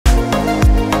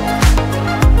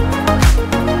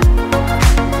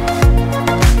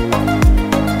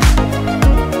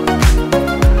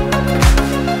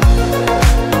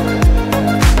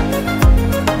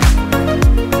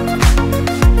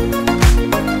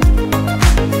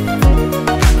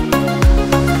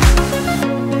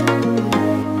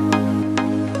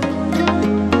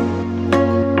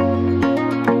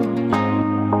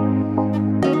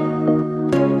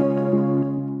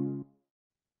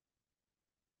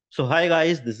So hi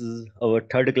guys, this is our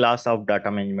third class of data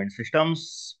management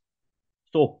systems.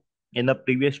 So in the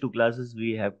previous two classes,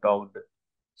 we have talked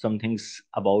some things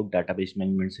about database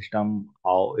management system,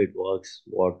 how it works,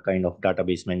 what kind of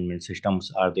database management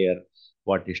systems are there,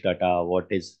 what is data, what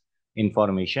is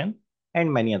information,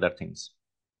 and many other things.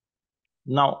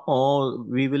 Now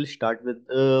we will start with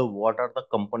what are the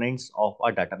components of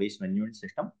a database management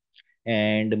system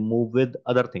and move with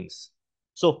other things.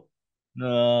 So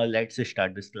let's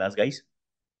start this class, guys.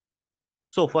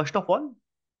 So first of all,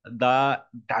 the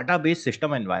database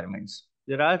system environments.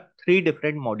 There are three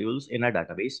different modules in a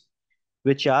database,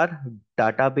 which are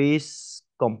database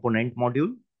component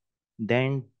module,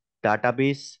 then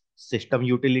database system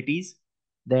utilities,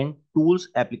 then tools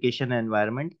application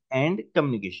environment, and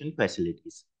communication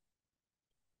facilities.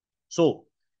 So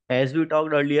as we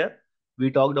talked earlier,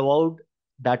 we talked about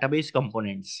database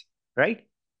components, right?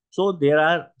 So there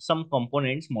are some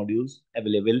components modules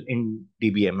available in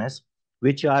DBMS,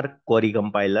 which are query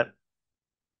compiler,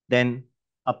 then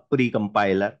a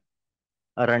pre-compiler,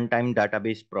 a runtime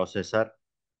database processor,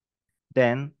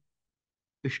 then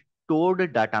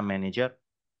stored data manager,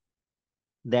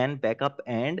 then backup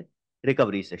and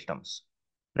recovery systems.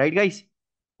 Right, guys?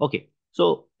 Okay.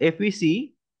 So if we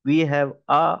see, we have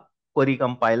a query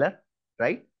compiler,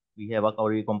 right? We have a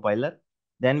query compiler.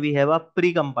 Then we have a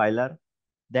pre-compiler,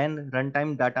 then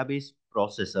runtime database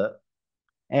processor,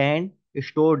 and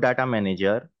store data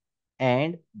manager,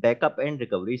 and backup and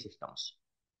recovery systems.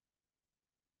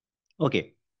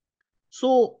 Okay.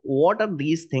 So what are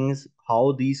these things?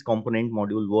 How these component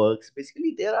module works?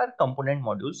 Basically, there are component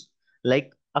modules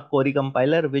like a query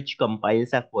compiler which compiles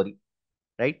a query,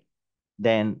 right?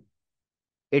 Then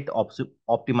it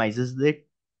optimizes it.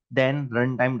 Then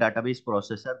runtime database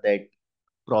processor that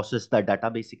process the data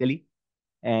basically,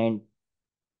 and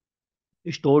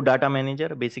store data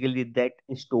manager basically that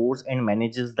stores and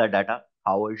manages the data,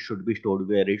 how it should be stored,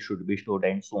 where it should be stored,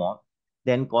 and so on.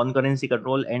 Then concurrency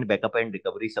control and backup and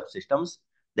recovery subsystems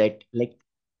that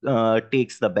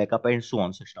takes the backup and so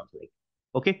on systems, like.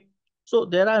 Okay, so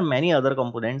there are many other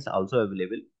components also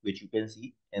available which you can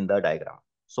see in the diagram.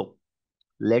 So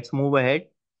let's move ahead.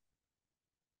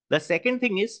 The second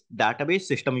thing is database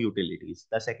system utilities.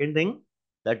 The second thing,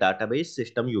 the database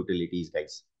system utilities,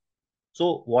 guys.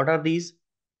 So what are these?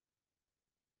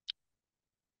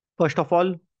 First of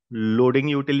all, loading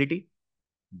utility,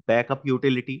 backup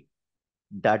utility,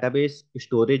 database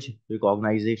storage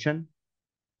recognition,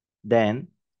 then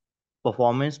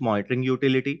performance monitoring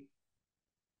utility,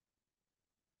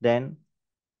 then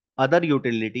other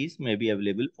utilities may be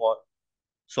available for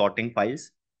sorting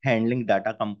files, handling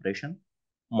data compression,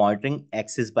 monitoring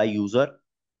access by user,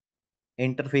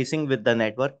 interfacing with the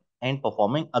network, and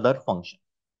performing other functions.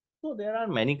 So there are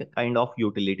many kind of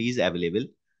utilities available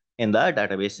in the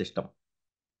database system.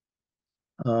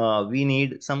 We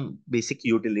need some basic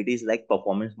utilities like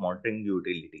performance monitoring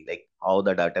utility, like how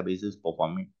the database is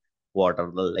performing, what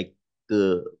are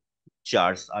the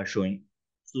charts are showing,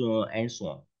 so and so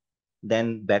on.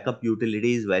 Then backup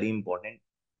utility is very important,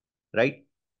 right?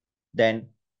 Then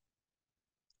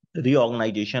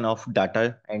reorganization of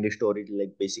data and storage,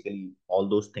 like basically all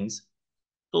those things.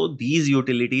 So these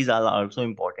utilities are also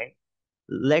important.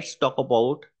 Let's talk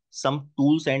about some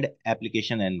tools and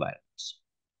application environments.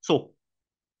 So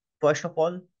first of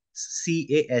all,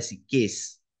 CASE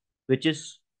case, which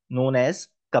is known as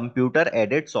computer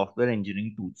aided software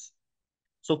engineering tools.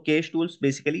 So case tools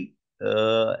basically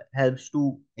helps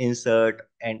to insert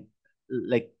and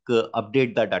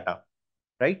update the data,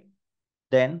 right?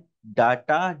 Then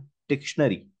data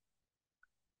dictionary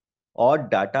or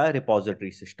data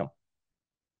repository system.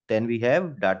 Then we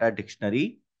have data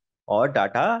dictionary or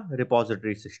data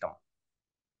repository system.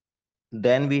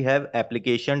 Then we have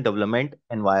application development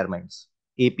environments,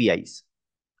 APIs.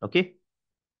 Okay.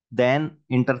 Then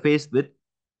interface with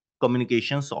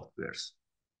communication softwares.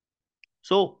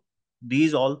 So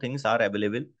these all things are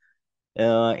available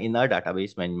in our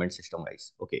database management system,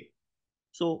 guys. Okay.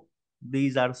 So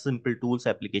these are simple tools,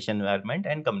 application environment,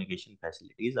 and communication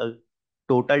facilities.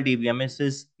 Total DBMS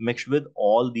is mixed with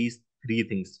all these three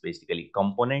things, basically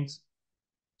components,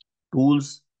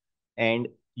 tools, and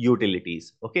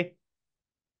utilities. Okay.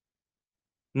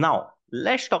 Now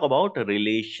let's talk about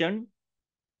relation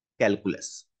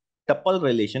calculus, tuple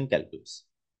relation calculus,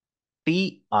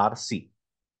 TRC.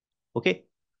 Okay.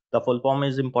 The full form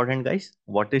is important, guys.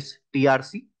 What is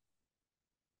TRC?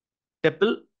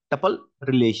 Tuple, tuple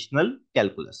relational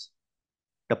calculus.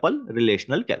 Tuple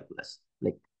relational calculus.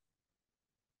 Like,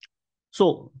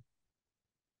 so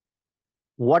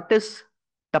what is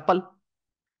tuple?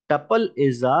 Tuple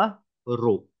is a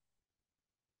row.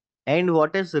 And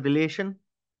what is relation?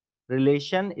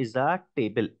 Relation is a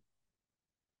table.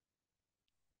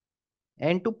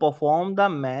 And to perform the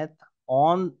math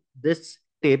on this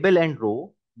table and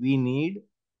row, we need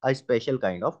a special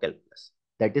kind of calculus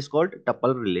that is called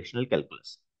tuple relational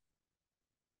calculus.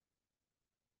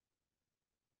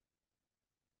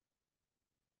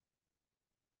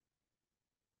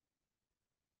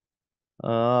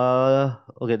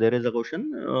 Okay, there is a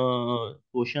question.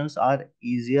 Questions are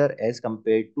easier as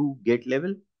compared to gate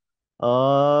level.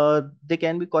 They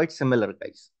can be quite similar,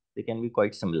 guys. They can be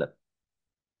quite similar.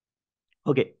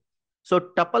 Okay, so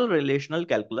tuple relational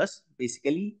calculus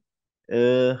basically,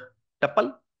 uh,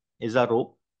 tuple is a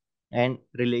row and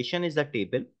relation is a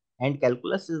table and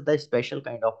calculus is the special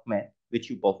kind of math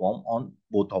which you perform on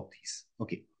both of these.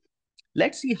 Okay,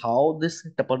 let's see how this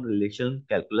tuple relation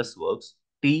calculus works.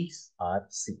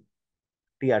 TRC,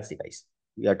 TRC, guys,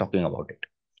 we are talking about it.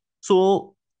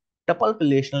 So tuple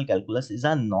relational calculus is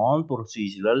a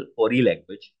non-procedural query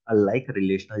language unlike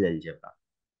relational algebra.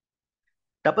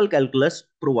 Tuple calculus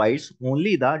provides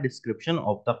only the description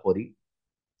of the query,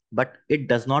 but it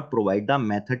does not provide the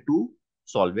method to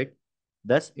solve it.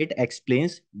 Thus, it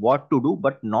explains what to do,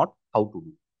 but not how to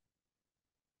do.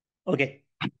 Okay.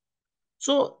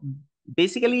 So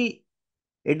basically,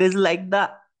 it is like the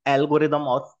algorithm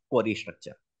of query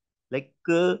structure. Like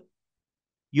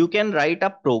you can write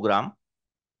a program,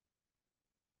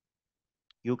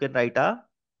 you can write a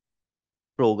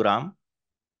program,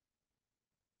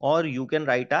 or you can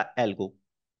write a algo,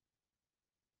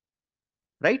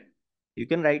 right? You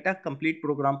can write a complete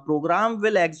program. Program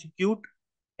will execute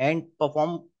and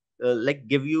perform, like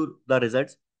give you the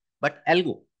results. But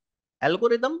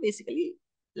algorithm basically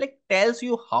like tells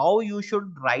you how you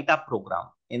should write a program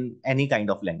in any kind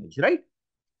of language, right?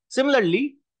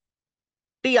 Similarly,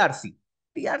 TRC.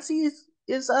 TRC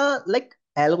is a like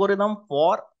algorithm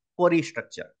for query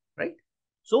structure, right?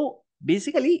 So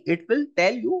basically, it will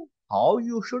tell you how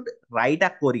you should write a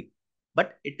query,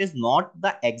 but it is not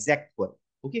the exact query.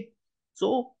 Okay.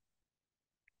 So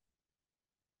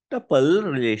tuple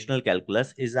relational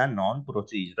calculus is a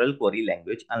non-procedural query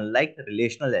language. Unlike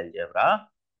relational algebra,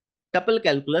 tuple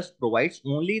calculus provides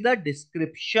only the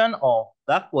description of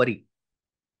the query,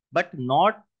 but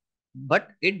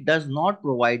it does not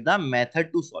provide the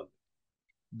method to solve it.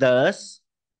 Thus,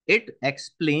 it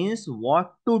explains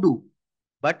what to do,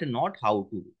 but not how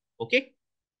to do. Okay.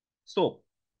 So,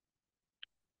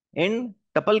 in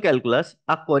tuple calculus,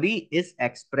 a query is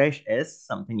expressed as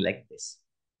something like this.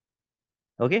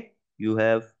 Okay. You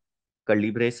have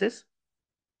curly braces,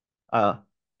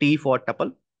 T for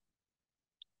tuple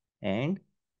and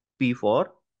P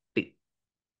for T,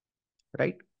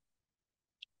 right?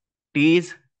 T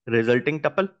is resulting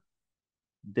tuple.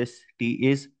 This T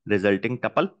is resulting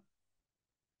tuple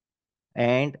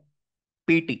and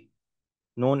PT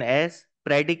known as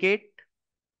predicate,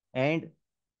 and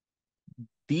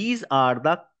these are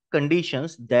the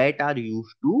conditions that are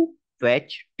used to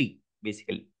fetch T,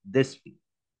 basically this T.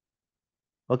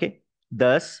 Okay.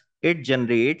 Thus, it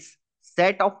generates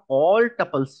set of all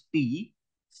tuples T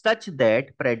such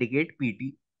that predicate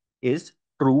PT is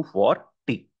true for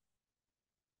T.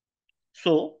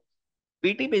 So,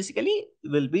 PT basically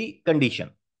will be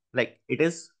condition. Like it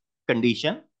is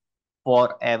condition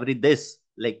for every this,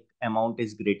 like amount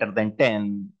is greater than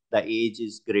 10, the age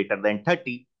is greater than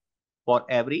 30. For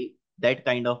every that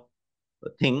kind of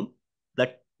thing,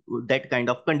 that that kind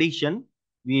of condition,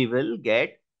 we will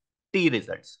get T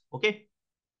results. Okay.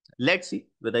 Let's see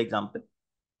with the example.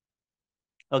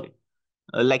 Okay.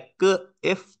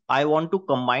 If I want to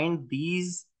combine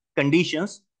these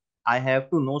conditions, I have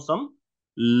to know some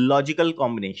logical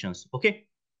combinations. Okay.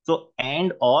 So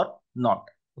and or not.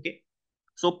 Okay.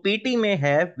 So PT may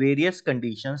have various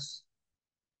conditions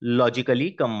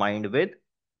logically combined with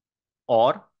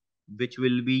or, which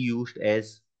will be used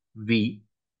as V,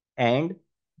 and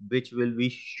which will be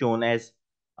shown as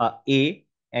A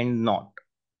and not.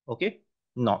 Okay.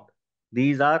 Not.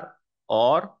 These are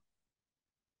or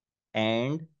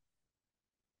and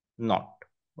not.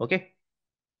 Okay.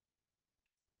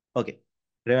 Okay.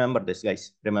 Remember this,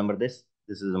 guys. Remember this.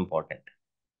 This is important.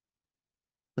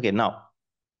 Okay. Now,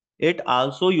 it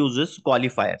also uses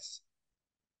qualifiers.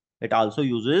 It also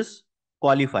uses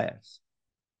qualifiers,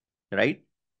 right?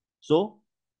 So,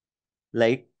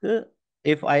 like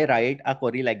if I write a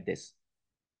query like this,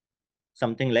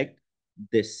 something like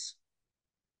this,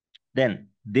 then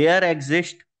there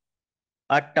exists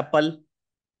a tuple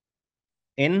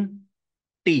in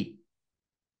T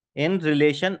in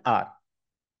relation R.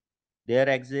 There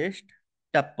exists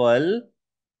tuple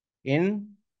in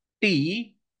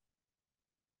T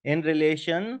in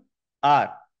relation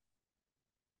R.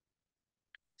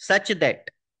 such that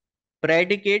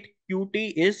predicate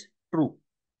qt is true.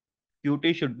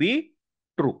 Qt should be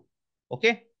true.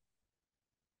 Okay.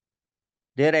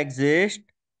 There exists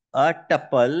a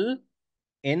tuple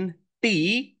in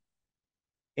t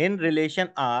in relation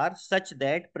r such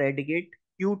that predicate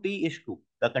qt is true.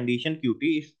 The condition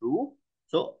qt is true.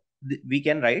 So we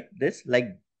can write this like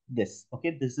this.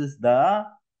 Okay. This is the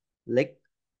like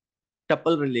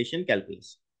tuple relation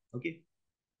calculus. Okay.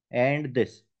 And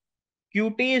this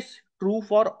qt is true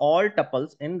for all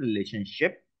tuples in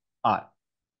relationship r.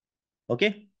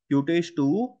 Okay. Qt is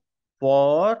true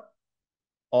for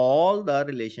all the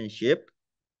relationship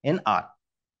in r.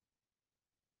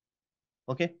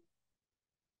 Okay.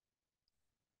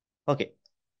 Okay.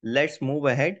 Let's move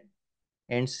ahead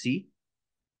and see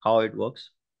how it works.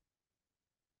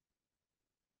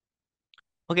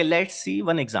 Okay, let's see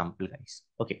one example, guys.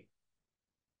 Okay.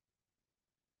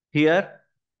 Here,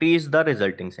 T is the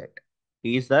resulting set.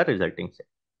 T is the resulting set.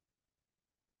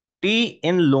 T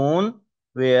in loan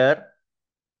where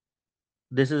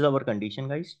this is our condition,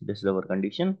 guys. This is our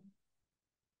condition.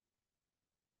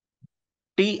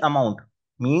 T amount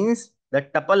means the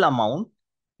tuple amount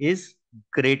is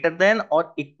greater than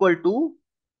or equal to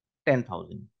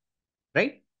 10,000,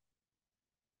 right?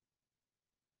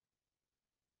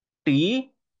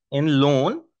 T in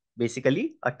loan,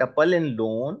 basically a tuple in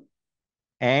loan,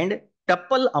 and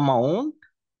tuple amount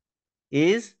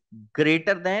is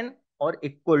greater than or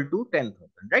equal to 10,000,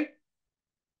 right?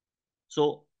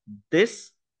 So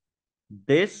this,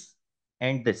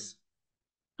 and this.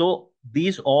 So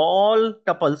these all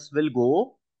tuples will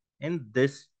go in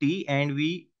this T and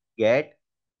we get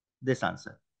this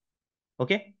answer.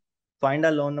 Okay. Find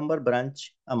a loan number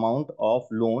branch amount of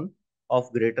loan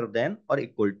of greater than or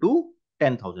equal to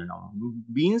 10,000 amount.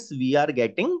 Means we are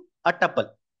getting a tuple.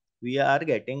 We are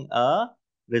getting a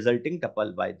resulting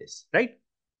tuple by this, right?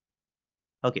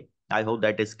 Okay. I hope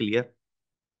that is clear.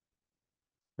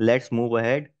 Let's move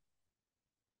ahead.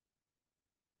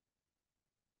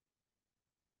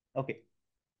 Okay.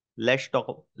 Let's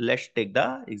take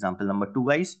the example number 2,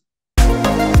 guys.